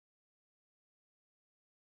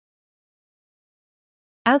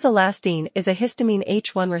Azelastine is a histamine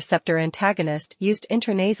H1 receptor antagonist used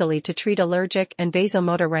intranasally to treat allergic and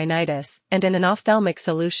vasomotor rhinitis and in an ophthalmic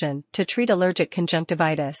solution to treat allergic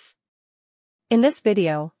conjunctivitis. In this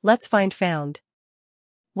video, let's found.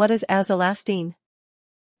 What is Azelastine?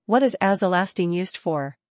 What is Azelastine used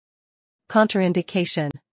for?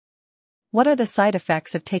 Contraindication. What are the side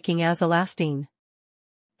effects of taking Azelastine?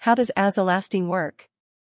 How does Azelastine work?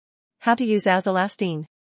 How to use Azelastine?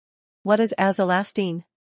 What is Azelastine?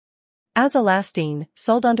 Azelastine,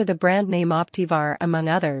 sold under the brand name Optivar among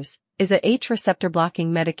others, is a H receptor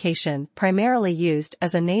blocking medication primarily used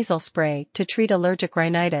as a nasal spray to treat allergic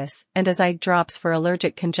rhinitis and as eye drops for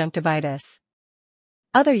allergic conjunctivitis.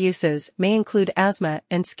 Other uses may include asthma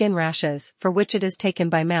and skin rashes, for which it is taken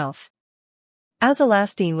by mouth.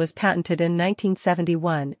 Azelastine was patented in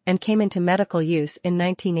 1971 and came into medical use in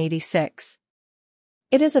 1986.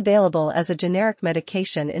 It is available as a generic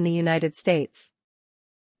medication in the United States.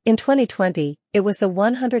 In 2020, it was the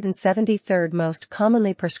 173rd most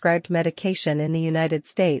commonly prescribed medication in the United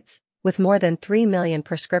States, with more than 3 million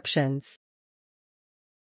prescriptions.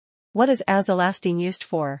 What is Azelastine used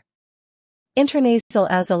for? Intranasal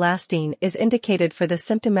Azelastine is indicated for the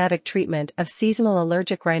symptomatic treatment of seasonal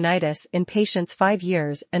allergic rhinitis in patients 5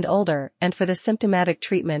 years and older and for the symptomatic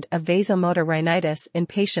treatment of vasomotor rhinitis in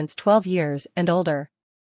patients 12 years and older.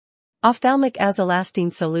 Ophthalmic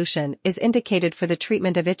Azelastine solution is indicated for the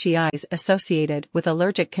treatment of itchy eyes associated with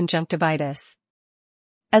allergic conjunctivitis.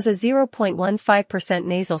 As a 0.15%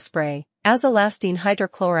 nasal spray, Azelastine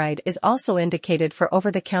hydrochloride is also indicated for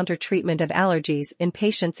over-the-counter treatment of allergies in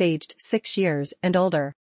patients aged 6 years and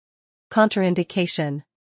older. Contraindication.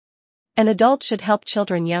 An adult should help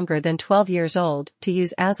children younger than 12 years old to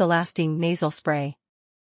use Azelastine nasal spray.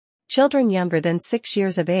 Children younger than 6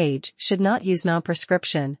 years of age should not use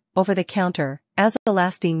non-prescription, over-the-counter,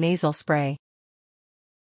 Azelastine nasal spray.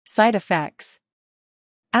 Side effects.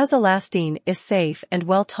 Azelastine is safe and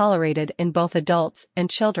well tolerated in both adults and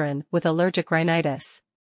children with allergic rhinitis.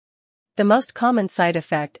 The most common side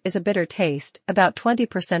effect is a bitter taste, about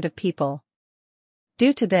 20% of people.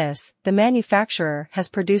 Due to this, the manufacturer has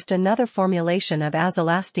produced another formulation of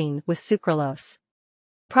Azelastine with sucralose.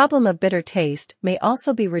 Problem of bitter taste may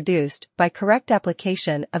also be reduced by correct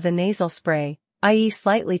application of the nasal spray, i.e.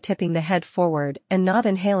 slightly tipping the head forward and not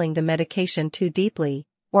inhaling the medication too deeply,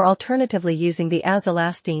 or alternatively using the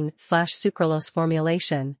Azelastine/sucralose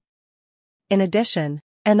formulation. In addition,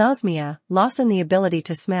 anosmia, loss in the ability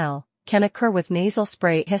to smell, can occur with nasal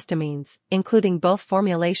spray histamines, including both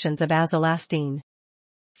formulations of Azelastine.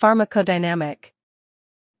 Pharmacodynamic.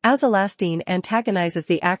 Azelastine antagonizes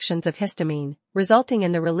the actions of histamine, resulting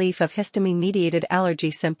in the relief of histamine-mediated allergy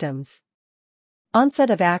symptoms. Onset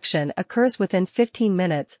of action occurs within 15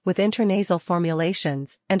 minutes with intranasal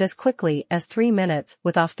formulations and as quickly as 3 minutes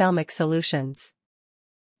with ophthalmic solutions.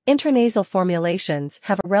 Intranasal formulations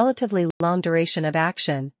have a relatively long duration of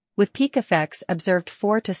action, with peak effects observed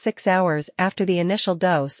 4 to 6 hours after the initial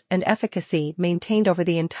dose and efficacy maintained over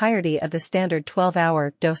the entirety of the standard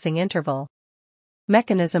 12-hour dosing interval.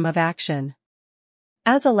 Mechanism of action.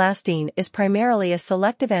 Azelastine is primarily a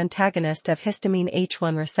selective antagonist of histamine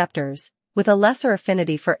H1 receptors, with a lesser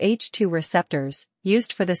affinity for H2 receptors,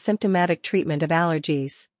 used for the symptomatic treatment of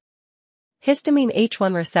allergies. Histamine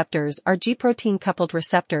H1 receptors are G-protein-coupled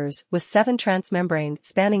receptors with 7 transmembrane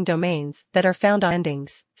spanning domains that are found on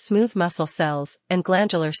endings, smooth muscle cells, and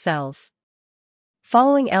glandular cells.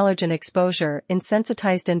 Following allergen exposure in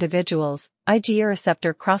sensitized individuals, IgE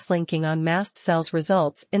receptor cross-linking on mast cells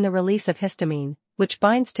results in the release of histamine, which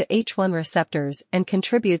binds to H1 receptors and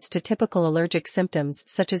contributes to typical allergic symptoms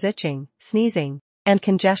such as itching, sneezing, and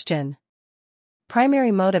congestion.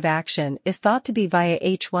 Primary mode of action is thought to be via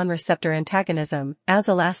H1 receptor antagonism.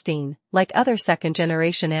 Azelastine, like other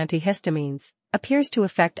second-generation antihistamines, appears to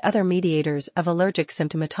affect other mediators of allergic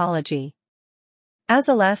symptomatology.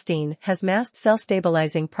 Azelastine has mast cell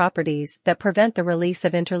stabilizing properties that prevent the release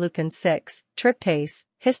of interleukin-6, tryptase,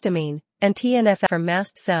 histamine, and TNF from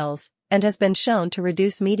mast cells, and has been shown to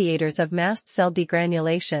reduce mediators of mast cell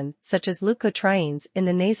degranulation such as leukotrienes in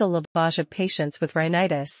the nasal lavage of patients with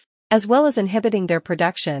rhinitis, as well as inhibiting their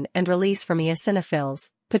production and release from eosinophils,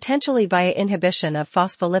 potentially via inhibition of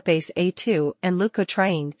phospholipase A2 and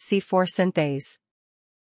leukotriene C4 synthase.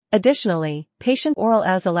 Additionally, patient oral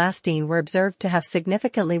Azelastine were observed to have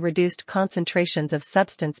significantly reduced concentrations of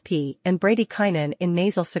substance P and bradykinin in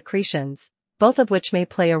nasal secretions, both of which may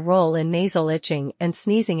play a role in nasal itching and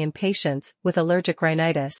sneezing in patients with allergic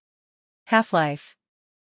rhinitis. Half-life.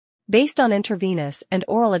 Based on intravenous and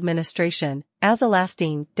oral administration,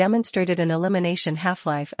 Azelastine demonstrated an elimination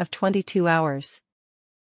half-life of 22 hours.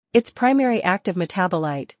 Its primary active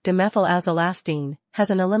metabolite, dimethyl-azelastine, has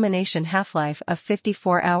an elimination half-life of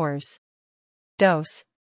 54 hours. Dose.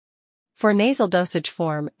 For nasal dosage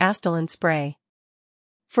form, Astelin spray.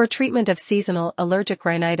 For treatment of seasonal allergic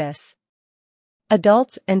rhinitis.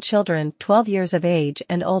 Adults and children 12 years of age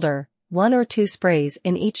and older, 1 or 2 sprays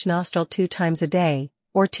in each nostril 2 times a day,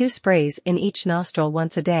 or 2 sprays in each nostril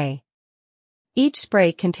once a day. Each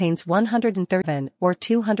spray contains 137 or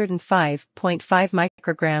 205.5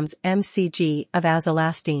 micrograms mcg of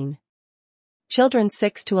azelastine. Children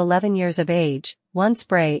 6 to 11 years of age, 1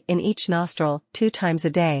 spray in each nostril 2 times a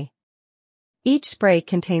day. Each spray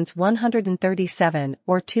contains 137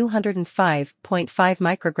 or 205.5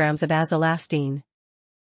 micrograms of azelastine.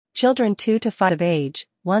 Children 2 to 5 of age,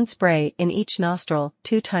 1 spray in each nostril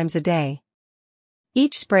 2 times a day.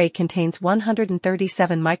 Each spray contains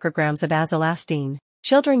 137 micrograms of azelastine.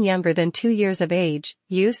 Children younger than 2 years of age,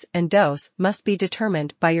 use and dose must be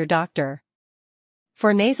determined by your doctor.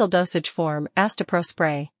 For nasal dosage form, Astepro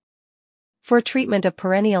spray. For treatment of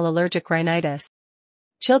perennial allergic rhinitis.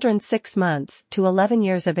 Children 6 months to 11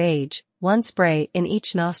 years of age, 1 spray in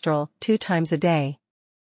each nostril 2 times a day.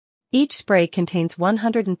 Each spray contains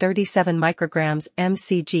 137 micrograms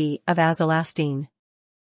mcg of azelastine.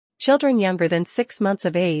 Children younger than 6 months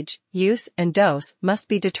of age, use and dose must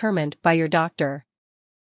be determined by your doctor.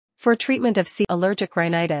 For treatment of allergic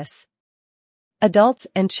rhinitis. Adults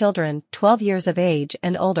and children 12 years of age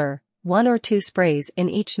and older, 1 or 2 sprays in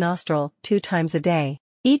each nostril 2 times a day.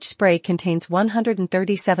 Each spray contains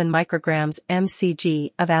 137 micrograms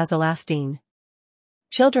mcg of azelastine.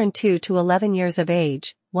 Children 2 to 11 years of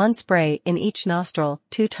age, 1 spray in each nostril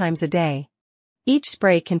 2 times a day. Each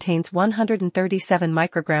spray contains 137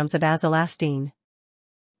 micrograms of azelastine.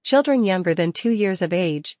 Children younger than 2 years of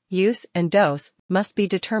age, use and dose must be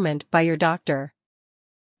determined by your doctor.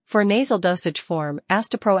 For nasal dosage form,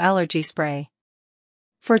 Astepro Allergy spray.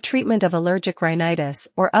 For treatment of allergic rhinitis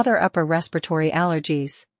or other upper respiratory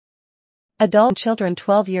allergies. Adult children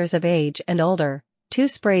 12 years of age and older, 2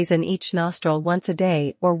 sprays in each nostril once a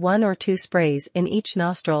day or 1 or 2 sprays in each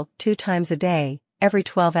nostril 2 times a day, every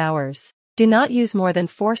 12 hours. Do not use more than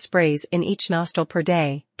 4 sprays in each nostril per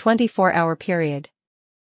day, 24-hour period.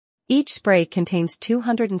 Each spray contains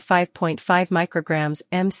 205.5 micrograms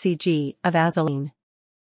mcg of azelastine.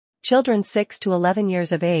 Children 6 to 11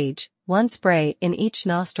 years of age, 1 spray in each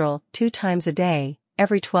nostril 2 times a day,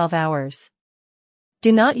 every 12 hours.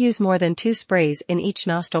 Do not use more than 2 sprays in each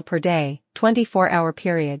nostril per day, 24-hour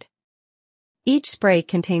period. Each spray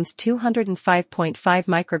contains 205.5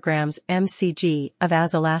 micrograms mcg of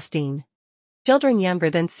azelastine. Children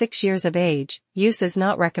younger than 6 years of age, use is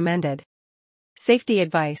not recommended. Safety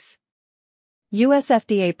advice. U.S.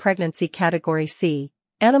 FDA Pregnancy Category C.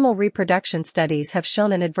 Animal reproduction studies have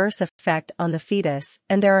shown an adverse effect on the fetus,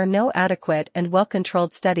 and there are no adequate and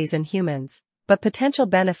well-controlled studies in humans, but potential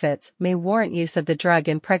benefits may warrant use of the drug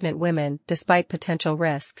in pregnant women despite potential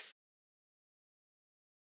risks.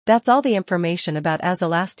 That's all the information about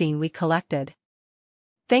azelastine we collected.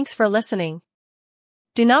 Thanks for listening.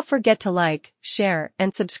 Do not forget to like, share,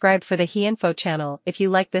 and subscribe for the HeInfo channel if you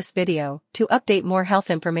like this video to update more health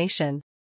information.